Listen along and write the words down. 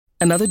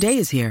Another day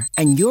is here,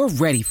 and you're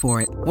ready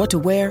for it. What to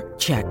wear?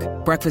 Check.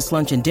 Breakfast,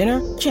 lunch, and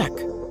dinner? Check.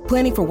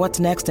 Planning for what's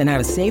next and how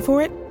to save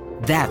for it?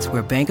 That's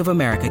where Bank of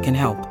America can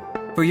help.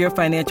 For your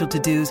financial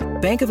to-dos,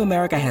 Bank of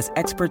America has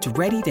experts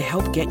ready to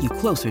help get you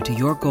closer to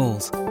your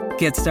goals.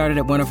 Get started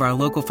at one of our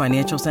local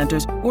financial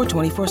centers or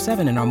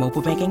 24/7 in our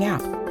mobile banking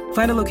app.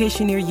 Find a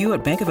location near you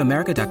at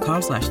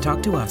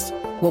bankofamerica.com/talktous.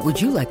 What would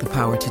you like the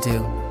power to do?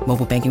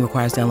 Mobile banking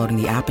requires downloading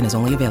the app and is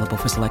only available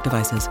for select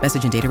devices.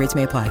 Message and data rates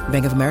may apply.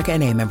 Bank of America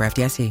N.A., member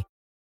FDIC.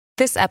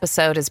 This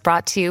episode is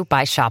brought to you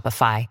by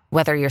Shopify.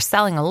 Whether you're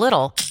selling a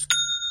little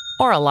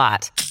or a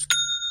lot,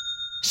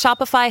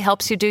 Shopify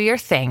helps you do your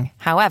thing,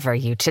 however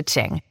you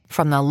cha-ching.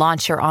 From the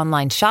launch your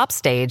online shop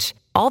stage,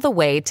 all the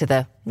way to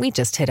the we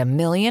just hit 1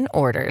 million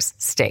orders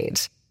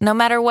stage. No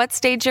matter what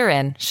stage you're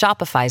in,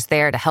 Shopify's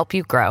there to help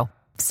you grow.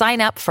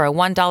 Sign up for a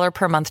 $1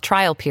 per month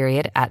trial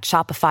period at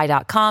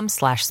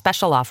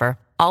shopify.com/special offer,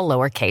 all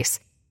lowercase.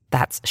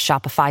 That's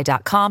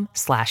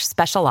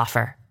shopify.com/special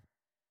offer.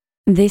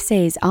 This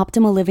is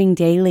Optimal Living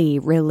Daily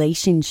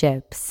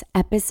Relationships,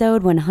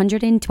 episode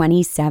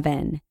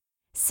 127.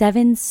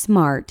 7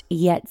 smart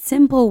yet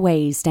simple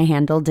ways to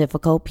handle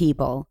difficult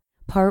people,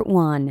 part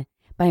 1,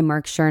 by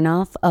Mark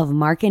Chernoff of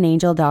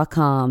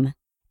markandangel.com.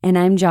 And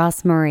I'm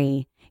Joss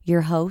Marie,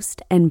 your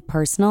host and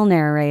personal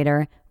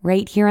narrator,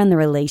 right here on the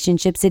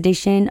Relationships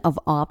edition of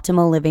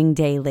Optimal Living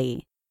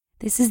Daily.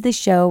 This is the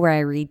show where I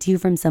read to you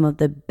from some of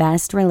the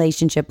best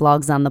relationship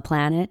blogs on the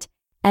planet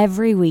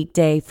every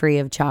weekday free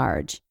of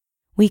charge.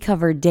 We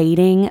cover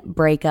dating,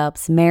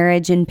 breakups,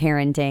 marriage, and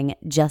parenting,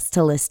 just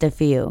to list a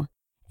few.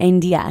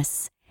 And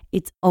yes,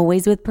 it's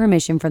always with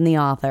permission from the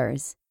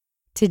authors.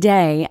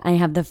 Today, I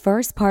have the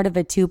first part of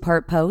a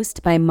 2-part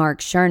post by Mark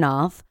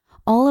Chernoff,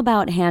 all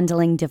about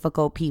handling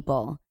difficult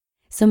people.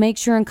 So make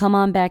sure and come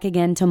on back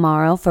again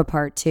tomorrow for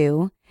part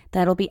 2.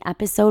 That'll be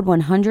episode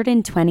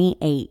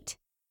 128.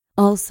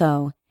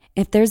 Also,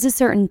 if there's a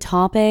certain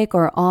topic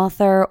or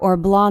author or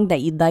blog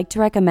that you'd like to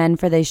recommend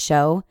for this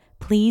show,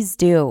 please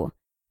do.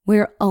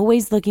 We're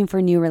always looking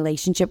for new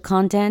relationship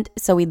content,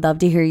 so we'd love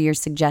to hear your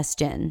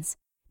suggestions.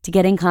 To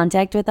get in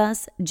contact with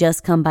us,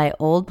 just come by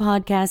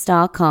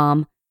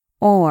oldpodcast.com,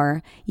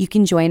 or you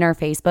can join our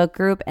Facebook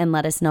group and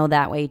let us know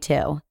that way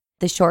too.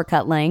 The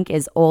shortcut link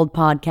is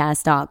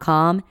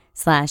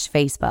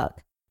oldpodcast.com/Facebook.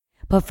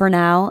 But for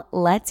now,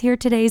 let's hear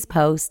today's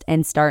post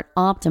and start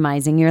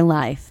optimizing your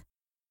life.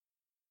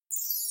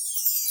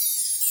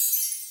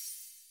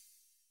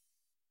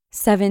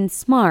 7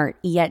 smart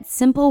yet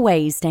simple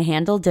ways to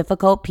handle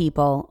difficult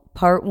people,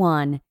 part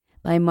 1,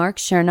 by Mark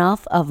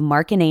Chernoff of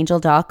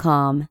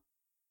markandangel.com.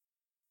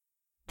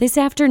 This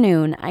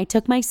afternoon, I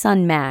took my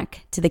son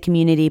Mac to the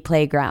community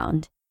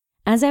playground.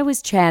 As I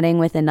was chatting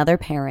with another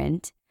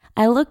parent,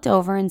 I looked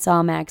over and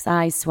saw Mac's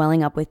eyes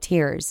swelling up with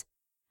tears.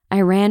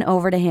 I ran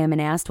over to him and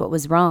asked what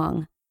was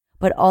wrong,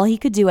 but all he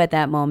could do at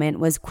that moment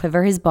was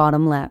quiver his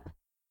bottom lip.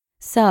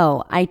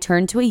 So I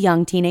turned to a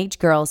young teenage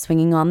girl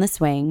swinging on the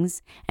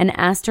swings and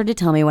asked her to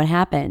tell me what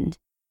happened.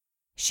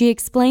 She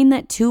explained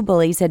that 2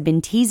 bullies had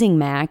been teasing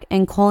Mac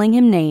and calling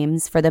him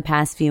names for the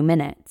past few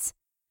minutes.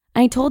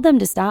 I told them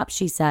to stop,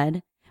 she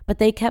said, but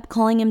they kept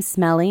calling him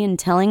smelly and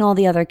telling all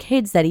the other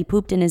kids that he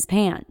pooped in his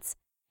pants.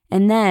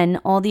 And then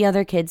all the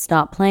other kids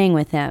stopped playing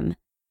with him.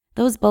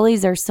 Those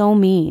bullies are so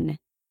mean.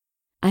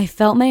 I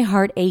felt my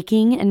heart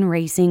aching and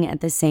racing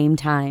at the same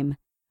time.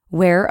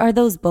 Where are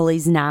those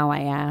bullies now?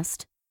 I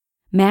asked.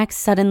 Max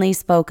suddenly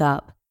spoke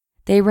up.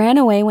 They ran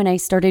away when I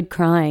started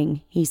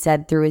crying, he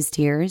said through his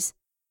tears.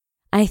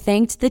 I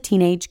thanked the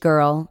teenage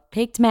girl,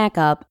 picked Mac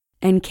up,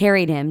 and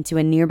carried him to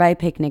a nearby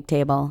picnic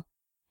table.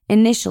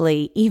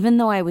 Initially, even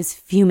though I was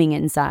fuming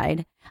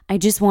inside, I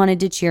just wanted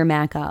to cheer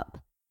Mac up.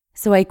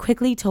 So I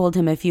quickly told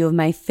him a few of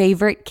my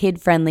favorite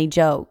kid-friendly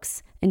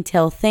jokes,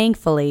 until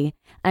thankfully,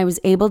 I was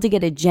able to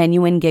get a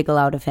genuine giggle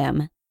out of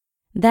him.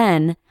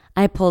 Then,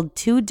 I pulled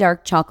 2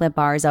 dark chocolate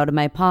bars out of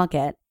my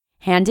pocket,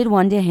 handed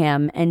one to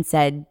him, and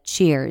said,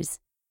 "Cheers."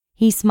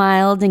 He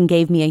smiled and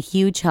gave me a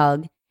huge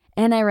hug,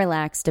 and I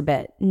relaxed a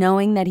bit,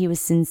 knowing that he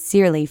was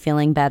sincerely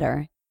feeling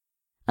better.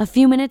 A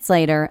few minutes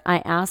later,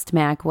 I asked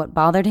Mac what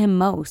bothered him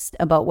most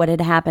about what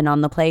had happened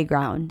on the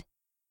playground.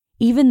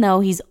 Even though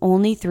he's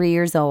only 3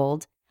 years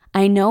old,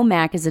 I know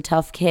Mac is a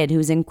tough kid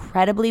who's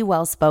incredibly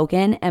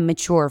well-spoken and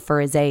mature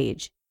for his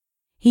age.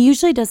 He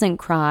usually doesn't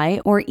cry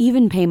or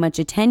even pay much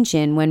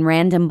attention when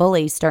random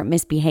bullies start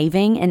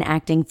misbehaving and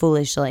acting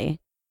foolishly.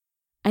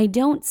 I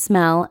don't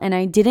smell and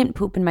I didn't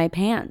poop in my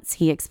pants,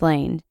 he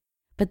explained.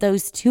 But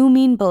those 2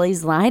 mean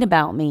bullies lied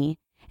about me,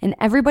 and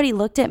everybody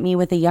looked at me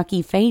with a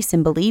yucky face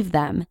and believed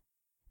them.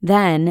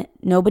 Then,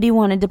 nobody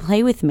wanted to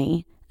play with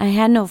me. I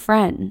had no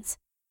friends.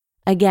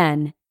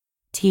 Again,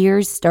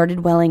 tears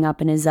started welling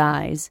up in his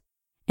eyes.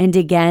 And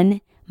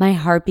again, my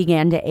heart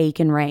began to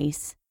ache and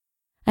race.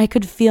 I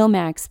could feel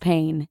Mac's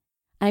pain.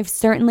 I've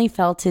certainly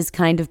felt his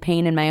kind of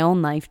pain in my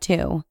own life,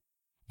 too.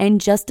 And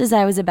just as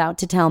I was about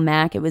to tell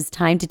Mac it was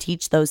time to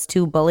teach those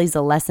 2 bullies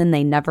a lesson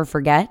they never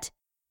forget,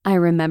 I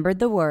remembered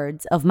the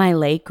words of my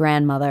late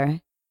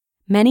grandmother.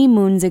 Many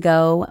moons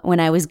ago, when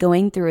I was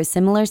going through a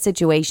similar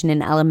situation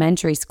in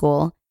elementary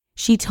school,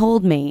 she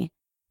told me,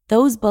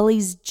 "Those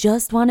bullies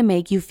just want to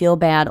make you feel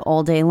bad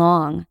all day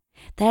long.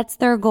 That's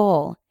their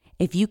goal.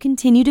 If you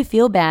continue to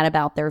feel bad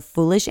about their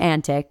foolish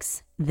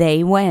antics,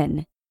 they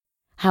win.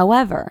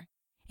 However,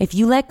 if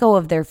you let go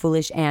of their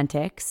foolish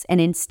antics and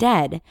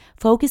instead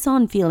focus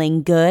on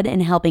feeling good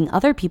and helping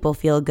other people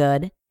feel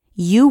good,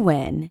 you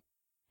win.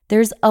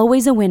 There's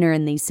always a winner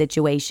in these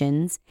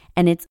situations,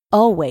 and it's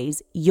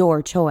always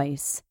your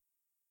choice."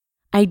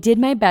 I did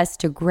my best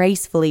to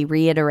gracefully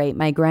reiterate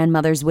my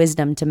grandmother's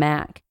wisdom to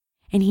Mac,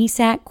 and he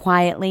sat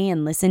quietly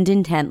and listened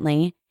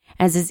intently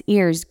as his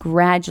ears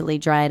gradually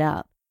dried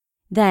up.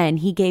 Then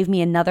he gave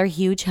me another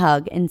huge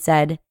hug and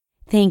said,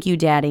 "Thank you,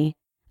 Daddy.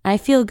 I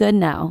feel good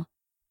now.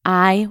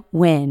 I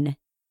win."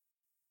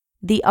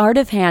 The art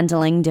of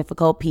handling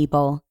difficult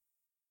people.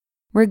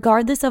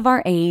 Regardless of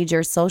our age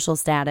or social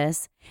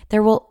status,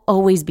 there will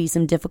always be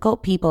some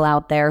difficult people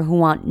out there who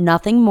want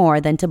nothing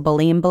more than to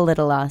bully and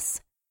belittle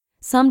us.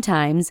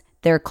 Sometimes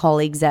they're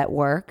colleagues at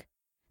work.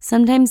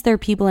 Sometimes they're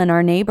people in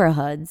our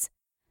neighborhoods.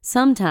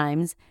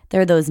 Sometimes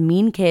they're those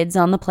mean kids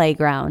on the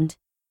playground.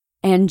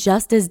 And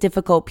just as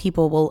difficult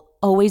people will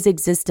always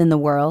exist in the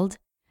world,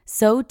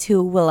 so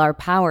too will our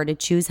power to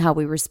choose how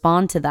we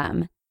respond to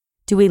them.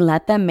 Do we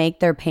let them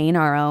make their pain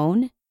our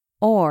own?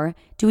 Or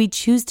do we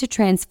choose to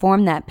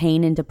transform that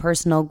pain into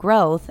personal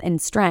growth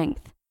and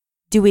strength?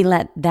 Do we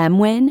let them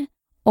win?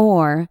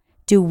 Or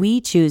do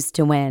we choose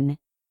to win?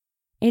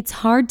 It's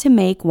hard to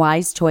make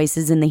wise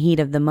choices in the heat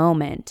of the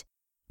moment.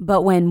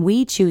 But when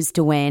we choose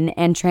to win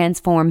and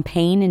transform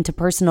pain into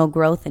personal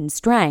growth and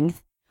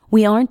strength,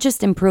 we aren't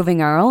just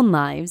improving our own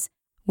lives,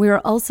 we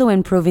are also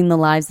improving the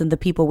lives of the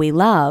people we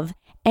love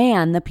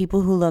and the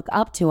people who look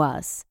up to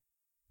us.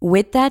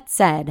 With that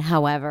said,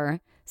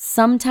 however,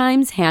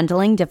 sometimes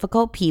handling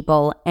difficult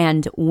people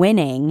and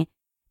winning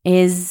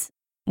is,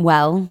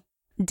 well,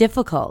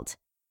 difficult.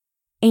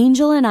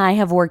 Angel and I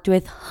have worked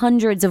with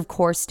hundreds of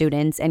course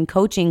students and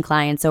coaching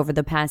clients over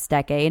the past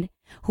decade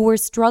who were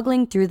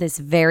struggling through this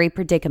very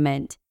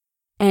predicament.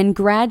 And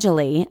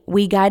gradually,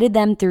 we guided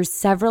them through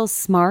several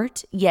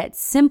smart yet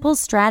simple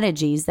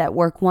strategies that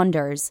work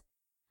wonders.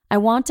 I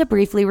want to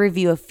briefly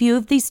review a few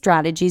of these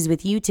strategies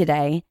with you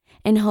today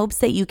in hopes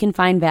that you can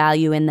find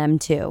value in them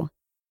too.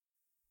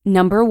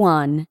 Number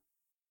 1,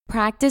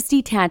 practice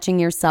detaching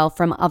yourself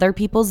from other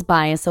people's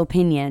biased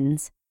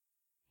opinions.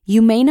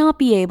 You may not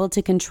be able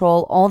to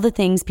control all the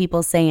things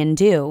people say and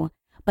do,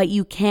 but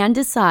you can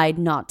decide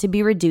not to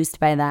be reduced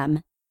by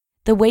them.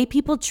 The way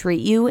people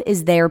treat you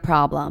is their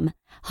problem.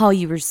 How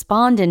you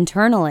respond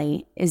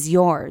internally is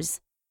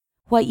yours.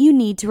 What you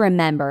need to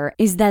remember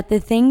is that the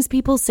things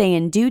people say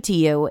and do to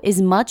you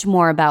is much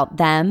more about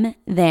them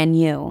than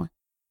you.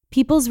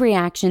 People's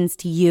reactions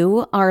to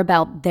you are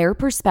about their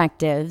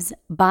perspectives,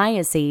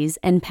 biases,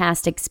 and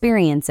past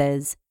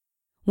experiences.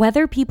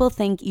 Whether people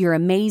think you're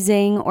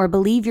amazing or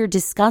believe you're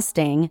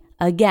disgusting,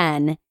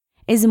 again,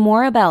 is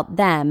more about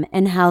them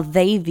and how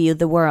they view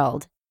the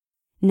world.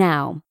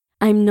 Now,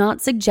 I'm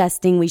not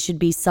suggesting we should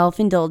be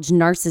self-indulged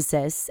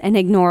narcissists and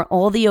ignore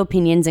all the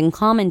opinions and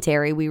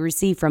commentary we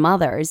receive from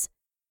others.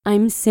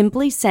 I'm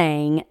simply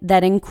saying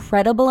that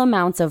incredible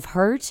amounts of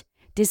hurt,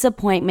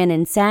 disappointment,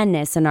 and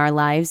sadness in our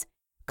lives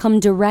come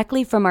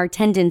directly from our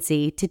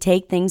tendency to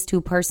take things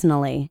too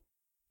personally.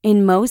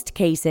 In most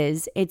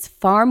cases, it's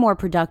far more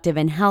productive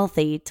and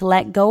healthy to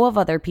let go of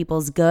other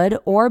people's good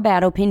or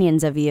bad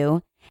opinions of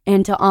you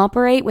and to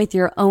operate with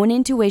your own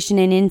intuition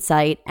and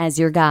insight as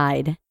your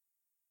guide.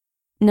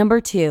 Number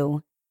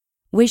 2,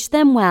 wish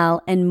them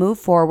well and move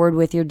forward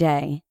with your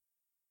day.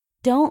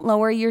 Don't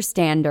lower your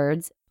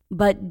standards,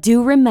 but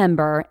do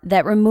remember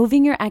that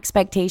removing your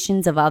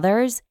expectations of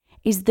others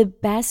is the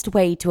best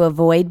way to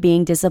avoid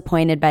being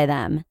disappointed by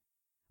them.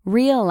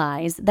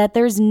 Realize that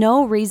there's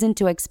no reason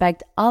to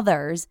expect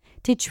others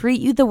to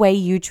treat you the way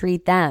you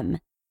treat them.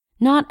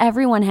 Not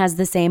everyone has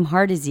the same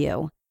heart as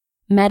you.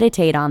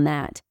 Meditate on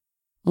that.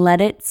 Let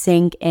it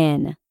sink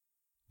in.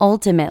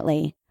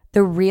 Ultimately,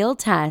 the real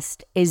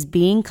test is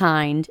being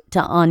kind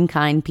to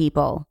unkind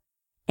people.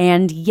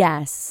 And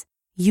yes,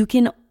 you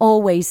can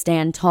always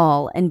stand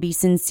tall and be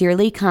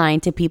sincerely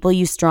kind to people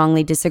you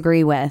strongly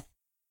disagree with.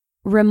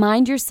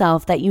 Remind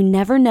yourself that you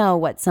never know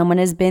what someone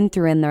has been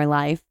through in their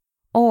life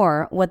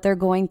or what they're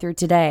going through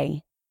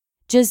today.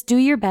 Just do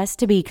your best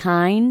to be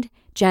kind,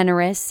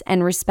 generous,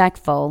 and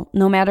respectful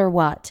no matter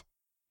what.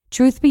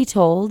 Truth be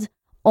told,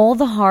 all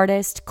the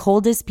hardest,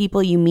 coldest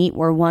people you meet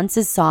were once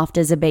as soft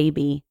as a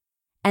baby.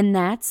 And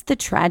that's the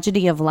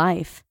tragedy of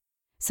life.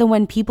 So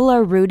when people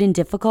are rude and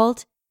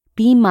difficult,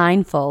 be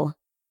mindful.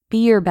 Be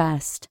your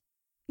best.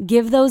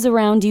 Give those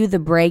around you the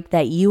break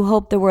that you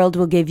hope the world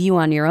will give you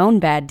on your own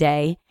bad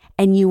day,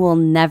 and you will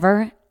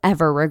never,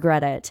 ever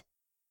regret it.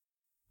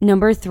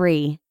 Number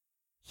 3,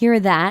 hear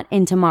that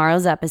in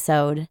tomorrow's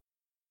episode.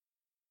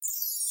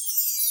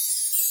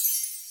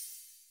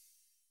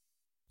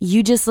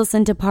 You just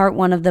listened to part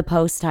 1 of the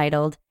post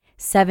titled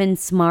 7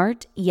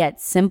 Smart Yet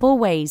Simple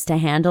Ways to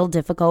Handle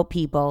Difficult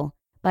People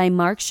by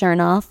Mark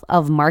Chernoff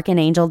of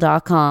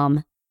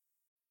markandangel.com.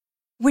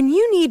 When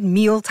you need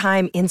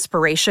mealtime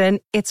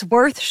inspiration, it's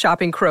worth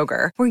shopping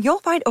Kroger, where you'll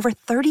find over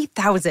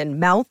 30,000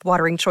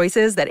 mouth-watering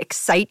choices that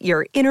excite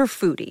your inner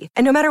foodie.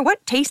 And no matter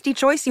what tasty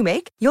choice you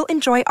make, you'll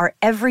enjoy our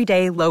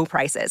everyday low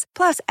prices,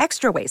 plus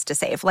extra ways to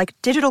save, like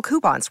digital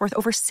coupons worth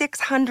over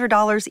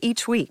 $600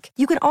 each week.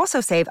 You can also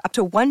save up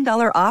to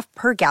 $1 off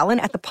per gallon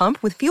at the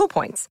pump with fuel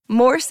points.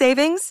 More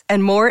savings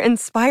and more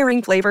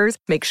inspiring flavors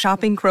make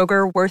shopping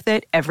Kroger worth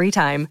it every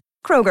time.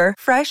 Kroger,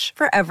 fresh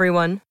for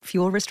everyone.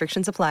 Fuel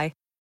restrictions apply.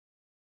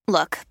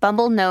 Look,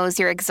 Bumble knows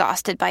you're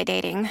exhausted by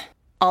dating.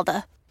 All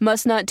the,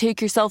 must not take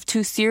yourself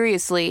too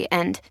seriously,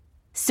 and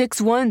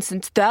 6'1"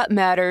 since that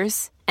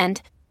matters,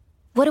 and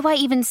what do I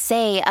even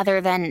say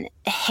other than,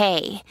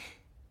 hey?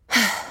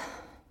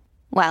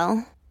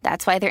 Well,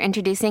 that's why they're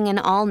introducing an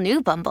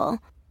all-new Bumble,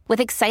 with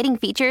exciting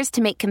features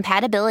to make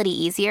compatibility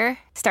easier,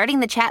 starting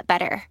the chat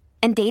better,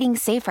 and dating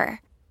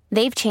safer.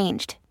 They've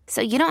changed, so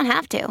you don't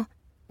have to.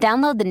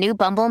 Download the new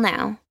Bumble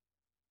now.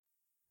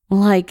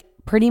 Like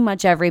pretty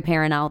much every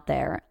parent out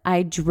there,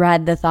 I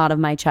dread the thought of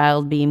my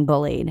child being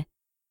bullied.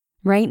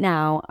 Right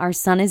now, our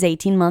son is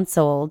 18 months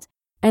old,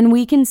 and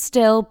we can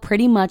still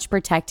pretty much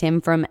protect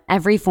him from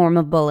every form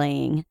of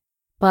bullying.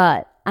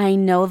 But I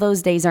know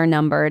those days are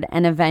numbered,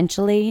 and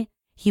eventually,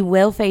 he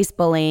will face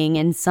bullying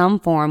in some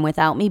form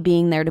without me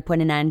being there to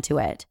put an end to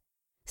it.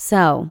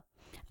 So,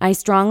 I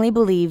strongly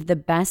believe the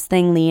best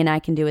thing Lee and I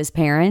can do as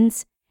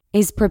parents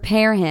is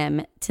prepare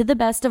him, to the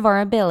best of our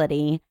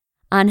ability,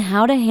 on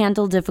how to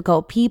handle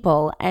difficult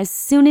people as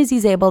soon as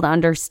he's able to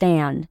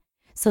understand,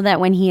 so that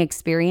when he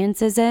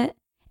experiences it,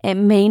 it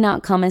may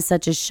not come as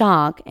such a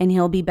shock and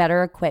he'll be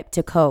better equipped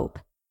to cope.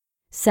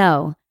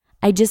 So,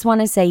 I just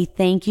want to say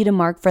thank you to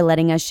Mark for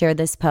letting us share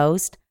this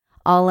post.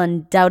 I'll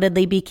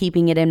undoubtedly be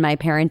keeping it in my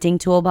parenting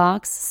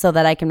toolbox so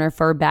that I can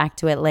refer back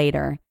to it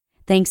later.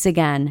 Thanks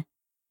again.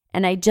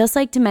 And I'd just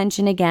like to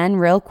mention again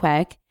real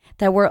quick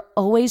that we're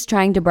always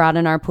trying to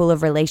broaden our pool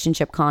of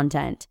relationship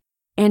content.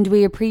 And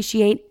we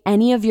appreciate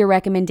any of your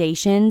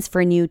recommendations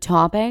for new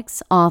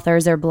topics,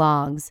 authors, or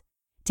blogs.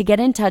 To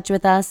get in touch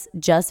with us,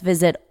 just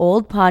visit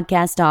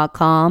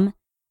oldpodcast.com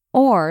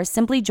or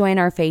simply join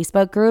our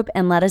Facebook group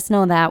and let us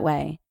know that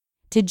way.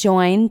 To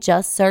join,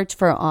 just search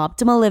for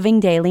Optimal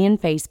Living Daily in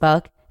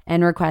Facebook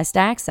and request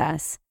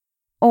access.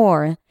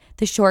 Or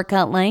the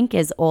shortcut link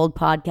is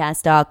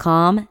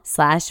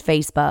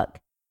oldpodcast.com/Facebook.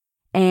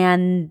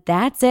 And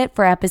that's it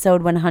for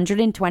episode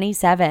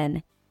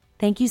 127.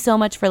 Thank you so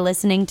much for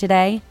listening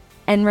today.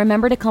 And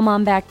remember to come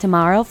on back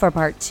tomorrow for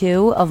part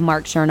 2 of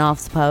Mark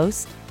Chernoff's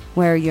post,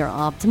 where your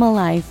optimal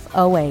life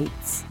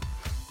awaits.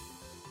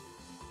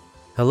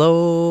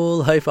 Hello,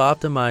 Life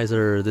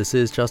Optimizer. This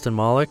is Justin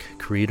Malik,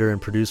 creator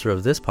and producer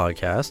of this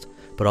podcast,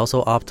 but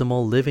also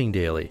Optimal Living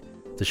Daily,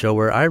 the show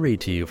where I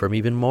read to you from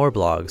even more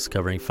blogs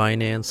covering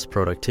finance,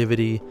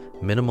 productivity,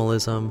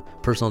 minimalism,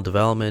 personal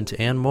development,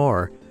 and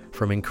more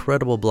from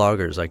incredible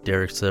bloggers like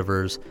Derek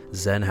Sivers,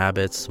 Zen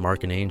Habits,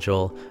 Mark and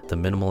Angel, The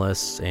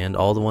Minimalists, and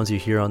all the ones you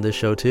hear on this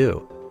show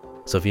too.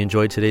 So if you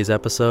enjoyed today's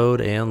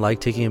episode and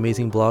like taking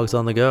amazing blogs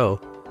on the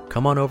go,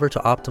 come on over to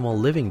Optimal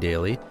Living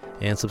Daily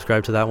and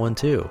subscribe to that one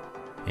too.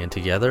 And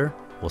together,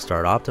 we'll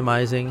start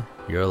optimizing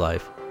your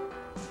life.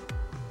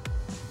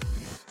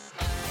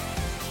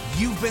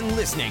 You've been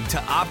listening to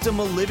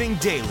Optimal Living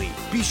Daily.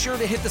 Be sure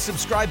to hit the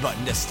subscribe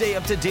button to stay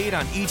up to date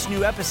on each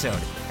new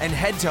episode and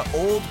head to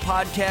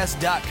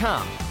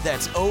oldpodcast.com.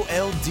 That's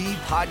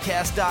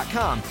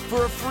OLDpodcast.com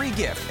for a free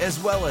gift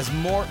as well as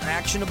more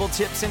actionable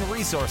tips and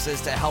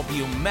resources to help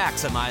you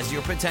maximize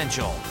your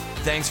potential.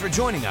 Thanks for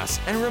joining us,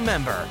 and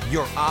remember,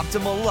 your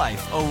optimal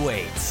life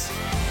awaits.